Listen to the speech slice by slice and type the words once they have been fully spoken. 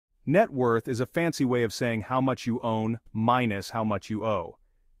Net worth is a fancy way of saying how much you own minus how much you owe.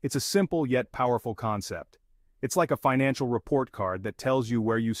 It's a simple yet powerful concept. It's like a financial report card that tells you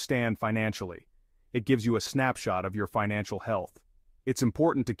where you stand financially. It gives you a snapshot of your financial health. It's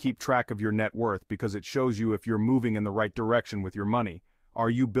important to keep track of your net worth because it shows you if you're moving in the right direction with your money. Are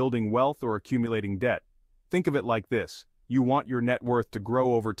you building wealth or accumulating debt? Think of it like this. You want your net worth to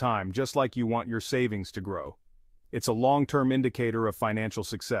grow over time, just like you want your savings to grow. It's a long-term indicator of financial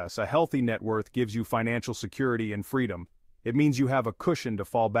success. A healthy net worth gives you financial security and freedom. It means you have a cushion to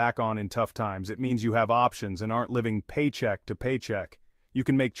fall back on in tough times. It means you have options and aren't living paycheck to paycheck. You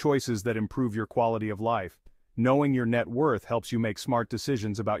can make choices that improve your quality of life. Knowing your net worth helps you make smart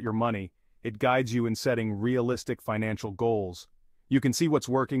decisions about your money. It guides you in setting realistic financial goals. You can see what's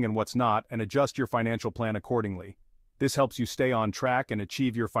working and what's not and adjust your financial plan accordingly. This helps you stay on track and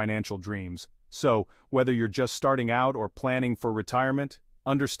achieve your financial dreams. So, whether you're just starting out or planning for retirement,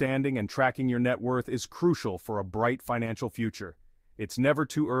 understanding and tracking your net worth is crucial for a bright financial future. It's never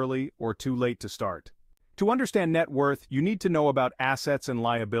too early or too late to start. To understand net worth, you need to know about assets and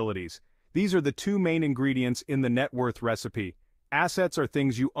liabilities. These are the two main ingredients in the net worth recipe. Assets are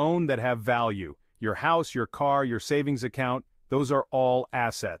things you own that have value. Your house, your car, your savings account, those are all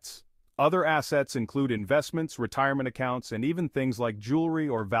assets. Other assets include investments, retirement accounts, and even things like jewelry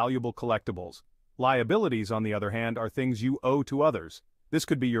or valuable collectibles. Liabilities, on the other hand, are things you owe to others. This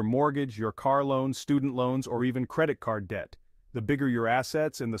could be your mortgage, your car loan, student loans, or even credit card debt. The bigger your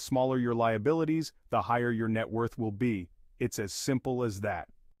assets and the smaller your liabilities, the higher your net worth will be. It's as simple as that.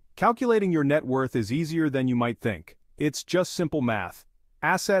 Calculating your net worth is easier than you might think. It's just simple math.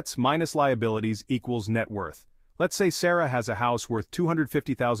 Assets minus liabilities equals net worth. Let's say Sarah has a house worth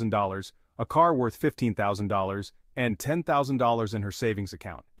 $250,000, a car worth $15,000, and $10,000 in her savings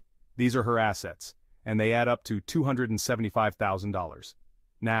account. These are her assets, and they add up to $275,000.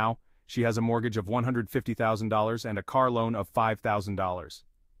 Now, she has a mortgage of $150,000 and a car loan of $5,000.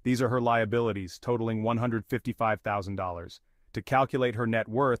 These are her liabilities, totaling $155,000. To calculate her net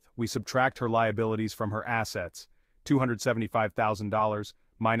worth, we subtract her liabilities from her assets. $275,000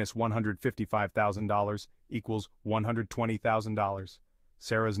 minus $155,000 equals $120,000.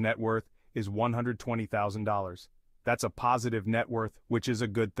 Sarah's net worth is $120,000. That's a positive net worth, which is a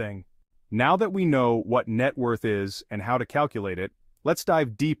good thing. Now that we know what net worth is and how to calculate it, let's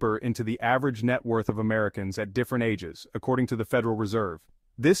dive deeper into the average net worth of Americans at different ages, according to the Federal Reserve.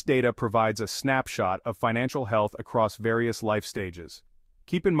 This data provides a snapshot of financial health across various life stages.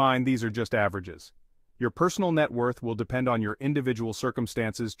 Keep in mind these are just averages. Your personal net worth will depend on your individual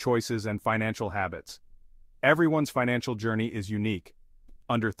circumstances, choices, and financial habits. Everyone's financial journey is unique.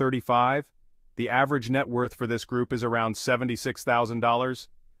 Under 35, the average net worth for this group is around $76,000.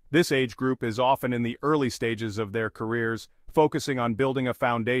 This age group is often in the early stages of their careers, focusing on building a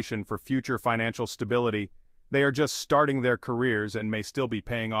foundation for future financial stability. They are just starting their careers and may still be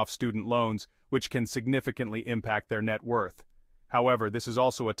paying off student loans, which can significantly impact their net worth. However, this is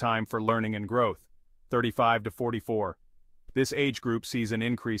also a time for learning and growth. 35 to 44. This age group sees an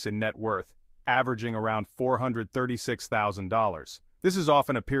increase in net worth, averaging around $436,000. This is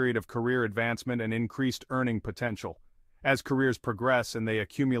often a period of career advancement and increased earning potential. As careers progress and they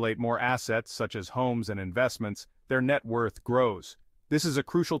accumulate more assets such as homes and investments, their net worth grows. This is a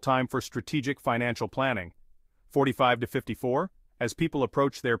crucial time for strategic financial planning. 45 to 54, as people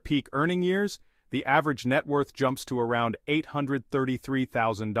approach their peak earning years, the average net worth jumps to around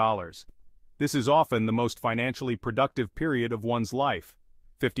 $833,000. This is often the most financially productive period of one's life.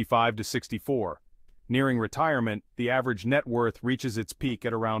 55 to 64. Nearing retirement, the average net worth reaches its peak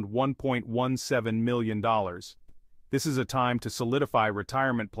at around $1.17 million. This is a time to solidify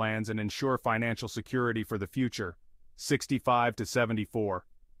retirement plans and ensure financial security for the future. 65 to 74.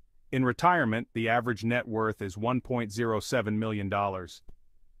 In retirement, the average net worth is $1.07 million.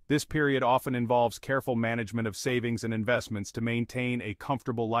 This period often involves careful management of savings and investments to maintain a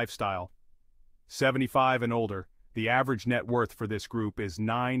comfortable lifestyle. 75 and older, the average net worth for this group is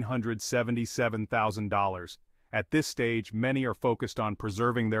 $977,000. At this stage, many are focused on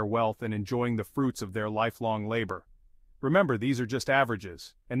preserving their wealth and enjoying the fruits of their lifelong labor. Remember, these are just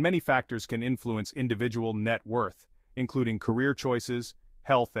averages, and many factors can influence individual net worth, including career choices,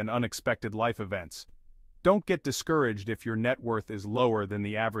 health, and unexpected life events. Don't get discouraged if your net worth is lower than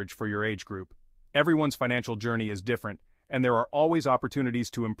the average for your age group. Everyone's financial journey is different, and there are always opportunities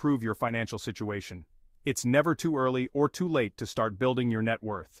to improve your financial situation. It's never too early or too late to start building your net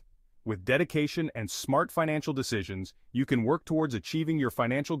worth. With dedication and smart financial decisions, you can work towards achieving your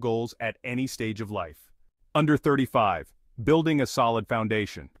financial goals at any stage of life. Under 35, building a solid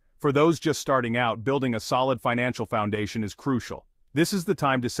foundation. For those just starting out, building a solid financial foundation is crucial. This is the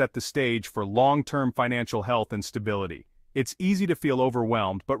time to set the stage for long-term financial health and stability. It's easy to feel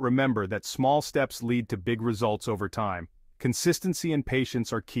overwhelmed, but remember that small steps lead to big results over time. Consistency and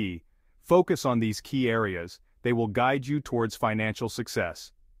patience are key. Focus on these key areas. They will guide you towards financial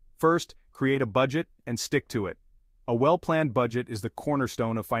success. First, create a budget and stick to it. A well-planned budget is the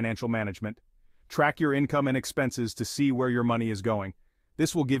cornerstone of financial management. Track your income and expenses to see where your money is going.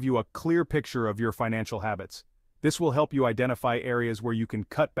 This will give you a clear picture of your financial habits. This will help you identify areas where you can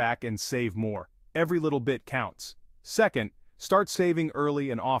cut back and save more. Every little bit counts. Second, start saving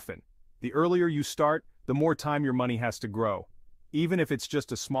early and often. The earlier you start, the more time your money has to grow. Even if it's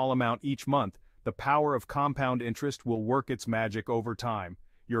just a small amount each month, the power of compound interest will work its magic over time.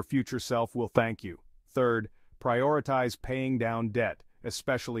 Your future self will thank you. Third, prioritize paying down debt,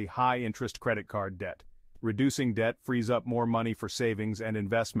 especially high-interest credit card debt. Reducing debt frees up more money for savings and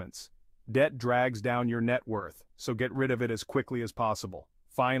investments. Debt drags down your net worth, so get rid of it as quickly as possible.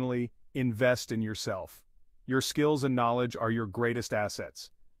 Finally, invest in yourself. Your skills and knowledge are your greatest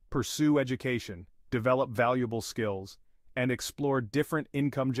assets. Pursue education, develop valuable skills, and explore different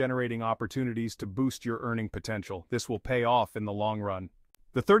income-generating opportunities to boost your earning potential. This will pay off in the long run.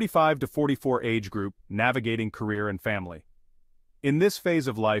 The 35 to 44 age group, navigating career and family. In this phase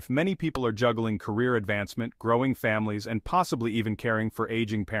of life, many people are juggling career advancement, growing families, and possibly even caring for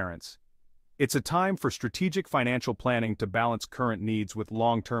aging parents. It's a time for strategic financial planning to balance current needs with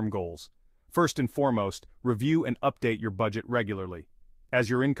long-term goals. First and foremost, review and update your budget regularly. As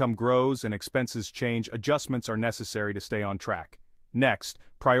your income grows and expenses change, adjustments are necessary to stay on track. Next,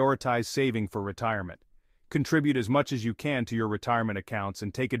 prioritize saving for retirement. Contribute as much as you can to your retirement accounts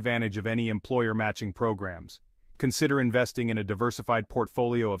and take advantage of any employer matching programs. Consider investing in a diversified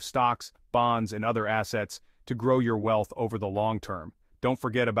portfolio of stocks, bonds, and other assets to grow your wealth over the long term. Don't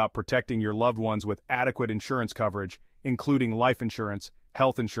forget about protecting your loved ones with adequate insurance coverage, including life insurance,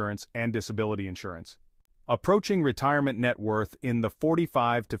 health insurance, and disability insurance. Approaching retirement net worth in the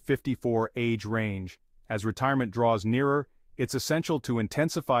 45 to 54 age range. As retirement draws nearer, it's essential to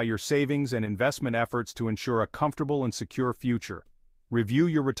intensify your savings and investment efforts to ensure a comfortable and secure future. Review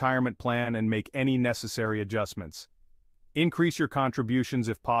your retirement plan and make any necessary adjustments. Increase your contributions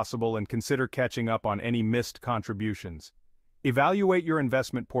if possible and consider catching up on any missed contributions. Evaluate your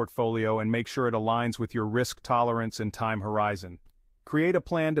investment portfolio and make sure it aligns with your risk tolerance and time horizon. Create a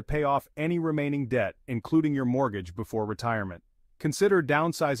plan to pay off any remaining debt, including your mortgage, before retirement. Consider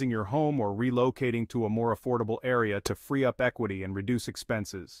downsizing your home or relocating to a more affordable area to free up equity and reduce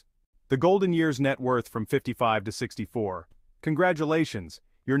expenses. The golden years net worth from 55 to 64. Congratulations,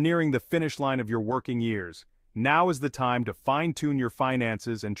 you're nearing the finish line of your working years. Now is the time to fine-tune your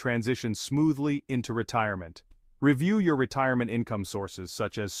finances and transition smoothly into retirement. Review your retirement income sources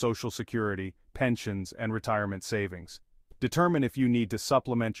such as Social Security, pensions, and retirement savings. Determine if you need to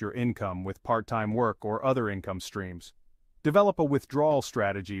supplement your income with part-time work or other income streams. Develop a withdrawal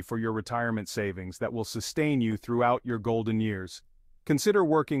strategy for your retirement savings that will sustain you throughout your golden years. Consider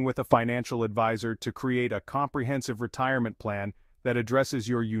working with a financial advisor to create a comprehensive retirement plan that addresses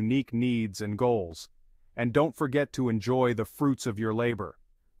your unique needs and goals. And don't forget to enjoy the fruits of your labor.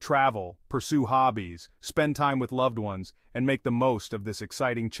 Travel, pursue hobbies, spend time with loved ones, and make the most of this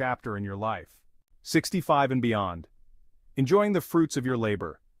exciting chapter in your life. 65 and beyond. Enjoying the fruits of your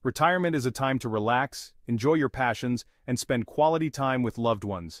labor. Retirement is a time to relax, enjoy your passions, and spend quality time with loved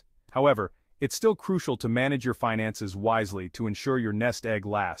ones. However, it's still crucial to manage your finances wisely to ensure your nest egg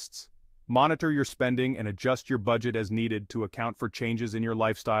lasts. Monitor your spending and adjust your budget as needed to account for changes in your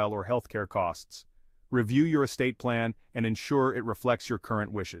lifestyle or healthcare costs. Review your estate plan and ensure it reflects your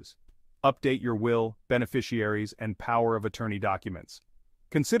current wishes. Update your will, beneficiaries, and power of attorney documents.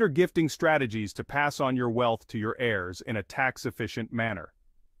 Consider gifting strategies to pass on your wealth to your heirs in a tax-efficient manner.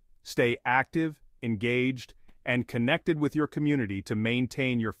 Stay active, engaged, and connected with your community to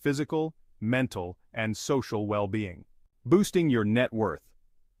maintain your physical, mental, and social well-being. Boosting your net worth.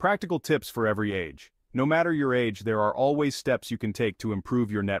 Practical tips for every age. No matter your age, there are always steps you can take to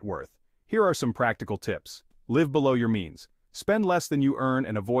improve your net worth. Here are some practical tips. Live below your means. Spend less than you earn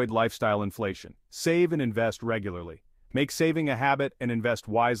and avoid lifestyle inflation. Save and invest regularly. Make saving a habit and invest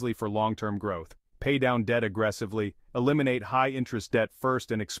wisely for long-term growth. Pay down debt aggressively, eliminate high-interest debt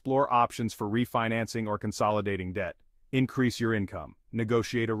first, and explore options for refinancing or consolidating debt. Increase your income,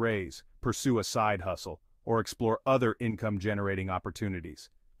 negotiate a raise, pursue a side hustle, or explore other income-generating opportunities.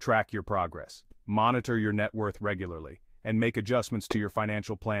 Track your progress. Monitor your net worth regularly, and make adjustments to your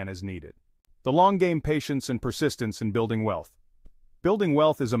financial plan as needed. The long game: patience and persistence in building wealth. Building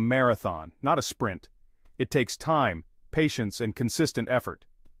wealth is a marathon, not a sprint. It takes time, patience, and consistent effort.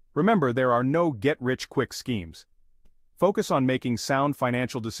 Remember, there are no get-rich-quick schemes. Focus on making sound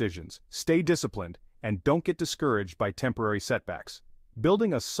financial decisions, stay disciplined, and don't get discouraged by temporary setbacks.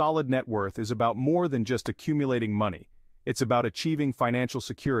 Building a solid net worth is about more than just accumulating money. It's about achieving financial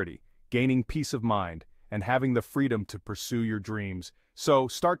security, gaining peace of mind, and having the freedom to pursue your dreams. So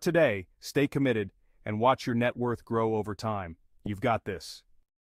start today, stay committed, and watch your net worth grow over time. You've got this.